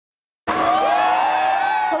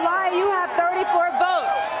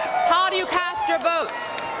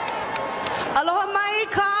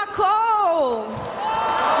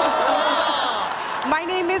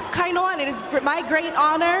is my great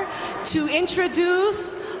honor to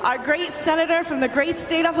introduce our great senator from the great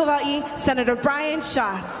state of Hawaii, Senator Brian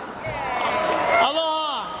Schatz.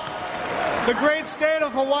 Aloha! The great state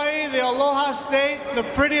of Hawaii, the Aloha state, the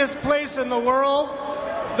prettiest place in the world,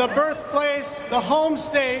 the birthplace, the home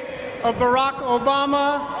state of Barack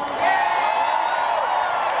Obama,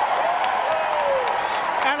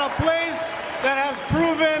 and a place that has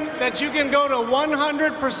proven that you can go to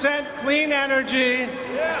 100% clean energy,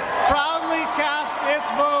 proudly cast its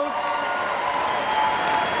votes.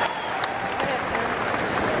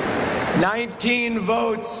 19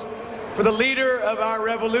 votes for the leader of our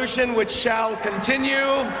revolution, which shall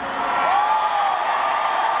continue.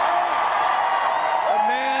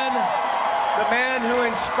 The man who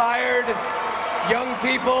inspired young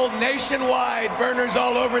people nationwide, burners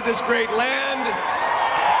all over this great land,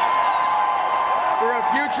 for a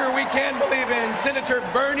future we can believe in, Senator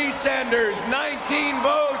Bernie Sanders, 19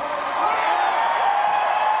 votes.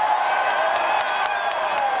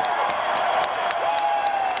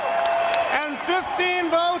 And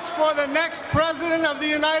 15 votes for the next President of the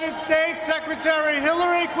United States, Secretary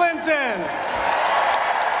Hillary Clinton.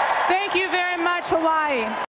 Thank you very much, Hawaii.